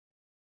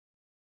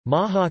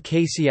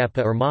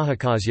Mahākāśyapa or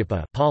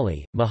Mahākāśyapa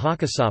Pali,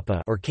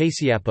 Mahākāśyapa or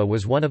Kāśyapa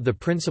was one of the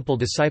principal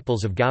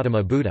disciples of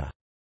Gautama Buddha.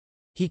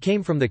 He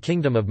came from the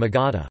kingdom of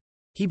Magadha.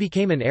 He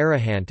became an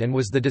arahant and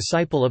was the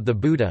disciple of the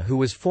Buddha who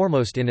was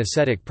foremost in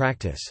ascetic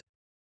practice.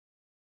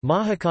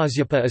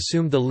 Mahākāśyapa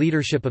assumed the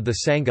leadership of the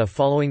Sangha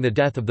following the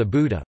death of the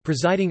Buddha,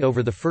 presiding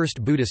over the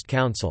first Buddhist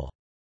council.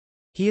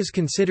 He is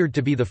considered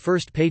to be the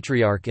first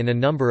patriarch in a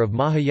number of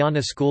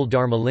Mahayana school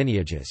Dharma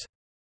lineages.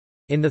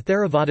 In the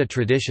Theravada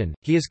tradition,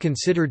 he is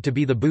considered to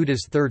be the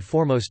Buddha's third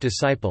foremost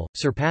disciple,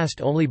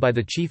 surpassed only by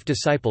the chief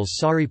disciples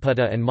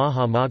Sariputta and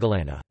Maha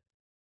Moggallana.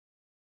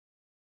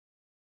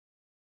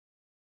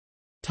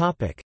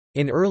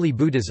 In early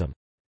Buddhism,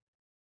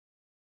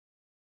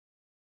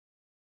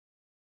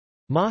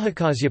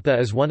 Mahākāśyapa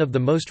is one of the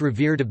most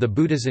revered of the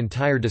Buddha's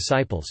entire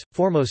disciples,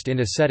 foremost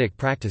in ascetic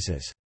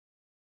practices.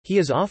 He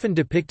is often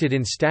depicted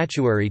in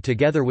statuary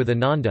together with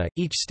Ananda,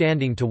 each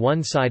standing to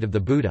one side of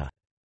the Buddha.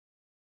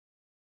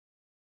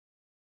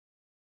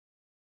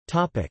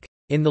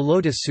 In the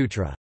Lotus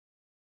Sutra.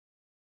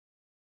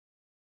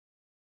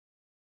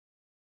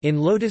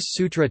 In Lotus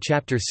Sutra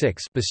Chapter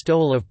 6,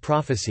 Bestowal of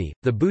Prophecy,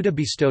 the Buddha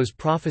bestows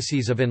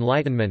prophecies of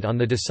enlightenment on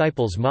the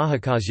disciples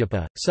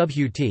Mahākāśyapa,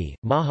 Subhuti,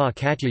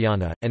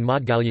 Mahā-Katyayana, and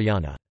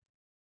Maudgalyayana.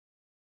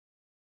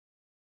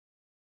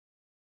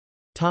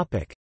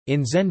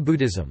 In Zen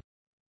Buddhism.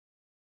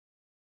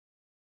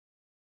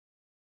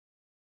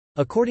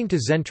 According to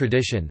Zen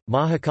tradition,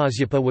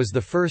 Mahākāśyapa was the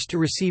first to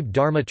receive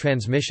Dharma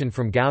transmission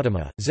from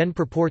Gautama. Zen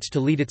purports to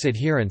lead its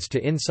adherents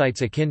to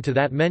insights akin to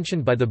that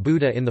mentioned by the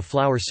Buddha in the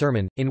Flower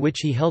Sermon, in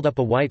which he held up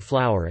a white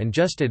flower and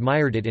just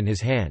admired it in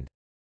his hand.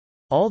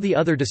 All the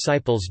other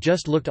disciples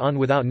just looked on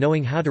without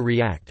knowing how to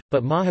react,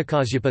 but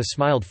Mahākāśyapa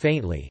smiled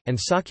faintly, and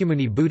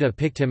Sakyamuni Buddha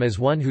picked him as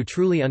one who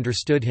truly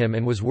understood him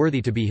and was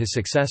worthy to be his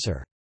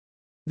successor.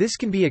 This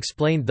can be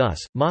explained thus: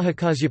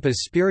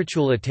 Mahākāśyapa's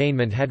spiritual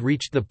attainment had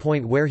reached the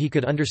point where he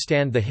could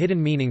understand the hidden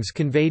meanings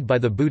conveyed by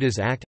the Buddha's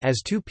act.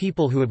 As two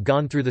people who have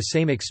gone through the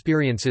same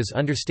experiences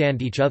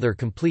understand each other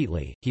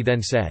completely, he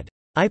then said,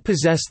 "I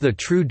possess the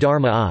true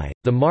Dharma I,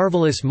 the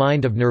marvelous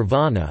mind of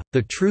nirvana,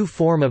 the true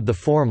form of the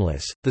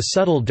formless, the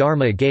subtle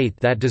Dharma gate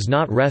that does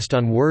not rest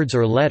on words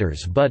or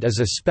letters but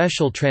is a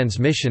special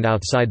transmission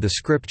outside the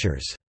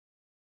scriptures.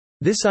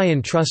 This I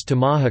entrust to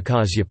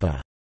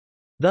Mahākāśyapa."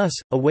 Thus,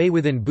 a way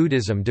within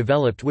Buddhism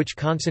developed which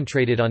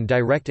concentrated on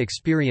direct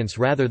experience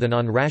rather than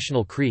on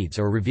rational creeds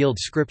or revealed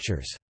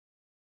scriptures.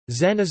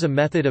 Zen is a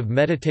method of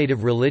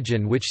meditative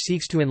religion which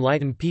seeks to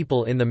enlighten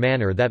people in the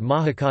manner that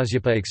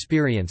Mahākāśyapa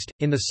experienced.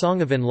 In the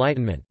Song of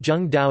Enlightenment of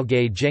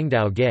Yongja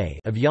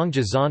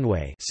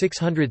Zanwei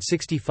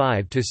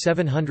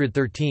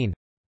 665–713,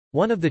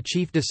 one of the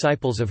chief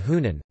disciples of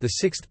Hunan, the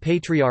sixth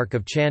patriarch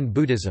of Chan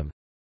Buddhism,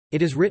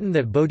 it is written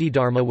that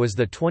Bodhidharma was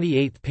the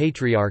 28th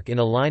patriarch in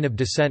a line of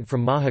descent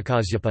from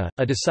Mahākāśyapa,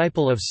 a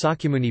disciple of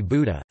Sakyamuni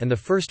Buddha, and the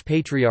first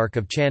patriarch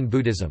of Chan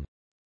Buddhism.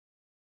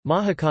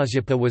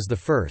 Mahākāśyapa was the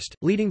first,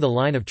 leading the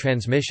line of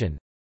transmission.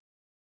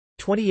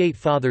 28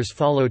 fathers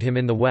followed him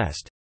in the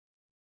west.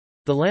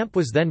 The lamp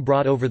was then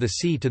brought over the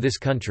sea to this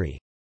country,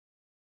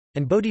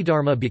 and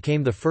Bodhidharma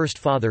became the first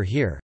father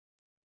here.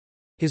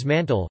 His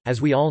mantle,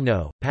 as we all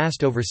know,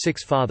 passed over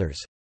 6 fathers,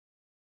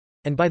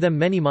 and by them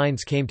many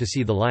minds came to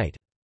see the light.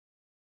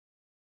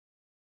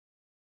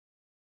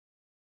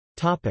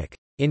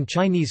 In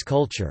Chinese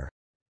culture,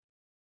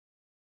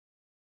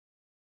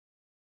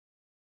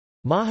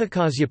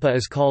 Mahākāśyapa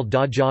is called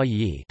Da-jia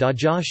Yi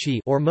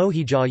or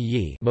Mohijia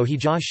Yi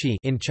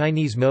in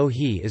Chinese.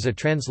 Mo-hi is a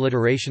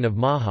transliteration of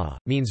Maha,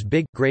 means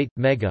big, great,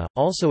 mega,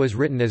 also is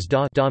written as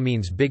Da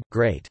means big,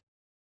 great.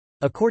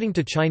 According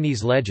to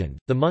Chinese legend,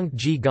 the monk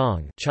Ji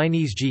Gong,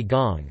 Chinese Ji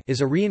Gong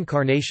is a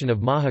reincarnation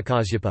of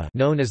Mahākāśyapa,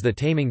 known as the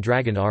taming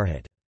dragon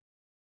Arhat.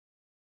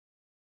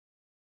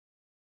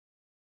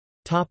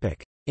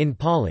 In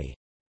Pali,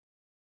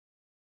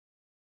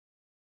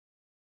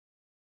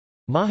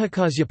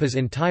 Mahākāśyapa's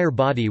entire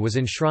body was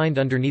enshrined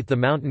underneath the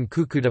mountain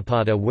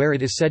Kukudapada, where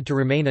it is said to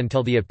remain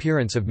until the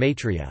appearance of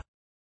Maitreya.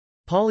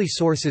 Pali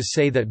sources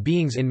say that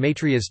beings in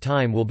Maitreya's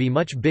time will be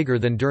much bigger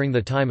than during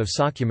the time of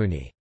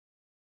Sakyamuni.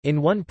 In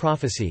one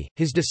prophecy,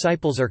 his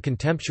disciples are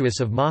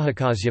contemptuous of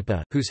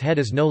Mahākāśyapa, whose head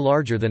is no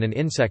larger than an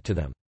insect to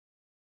them.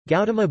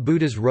 Gautama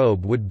Buddha's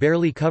robe would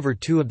barely cover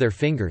 2 of their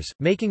fingers,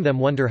 making them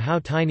wonder how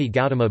tiny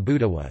Gautama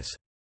Buddha was.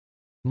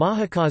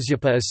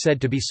 Mahākāśyapa is said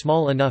to be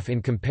small enough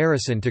in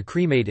comparison to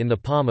cremate in the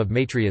palm of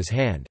Maitreya's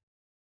hand.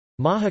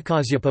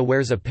 Mahākāśyapa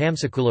wears a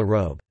Pamsakula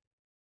robe.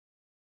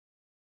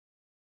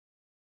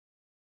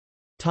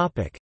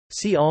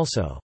 See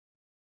also: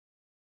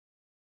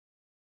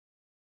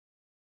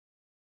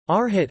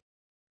 Arhat,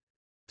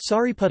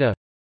 Sariputta,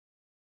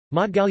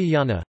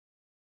 Maudgalyayana,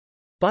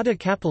 Bhadda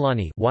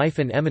Kapilani, wife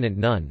and eminent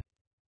nun.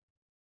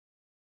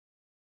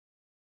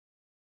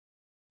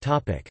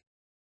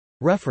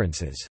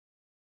 References.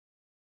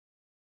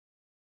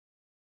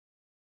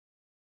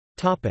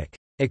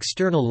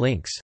 External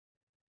links.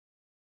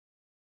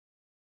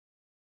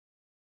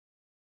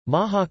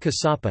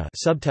 Mahākāśyapa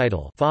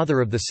subtitle Father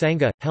of the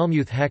Sangha,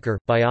 Helmuth Hecker,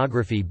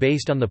 biography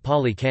based on the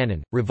Pali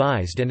Canon,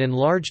 revised and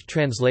enlarged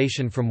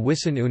translation from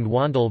Wissen und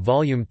Wandel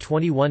Volume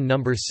 21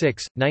 No.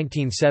 6,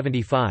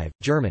 1975,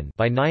 German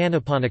by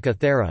Nyanaponika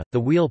Thera, The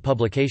Wheel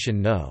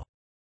publication No.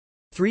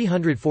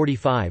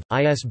 345,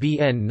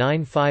 ISBN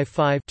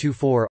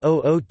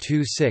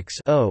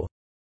 955-24-0026-0.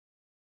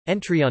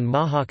 Entry on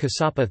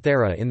Mahākāśyapa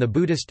Thera in the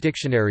Buddhist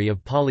Dictionary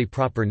of Pali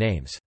proper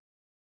names.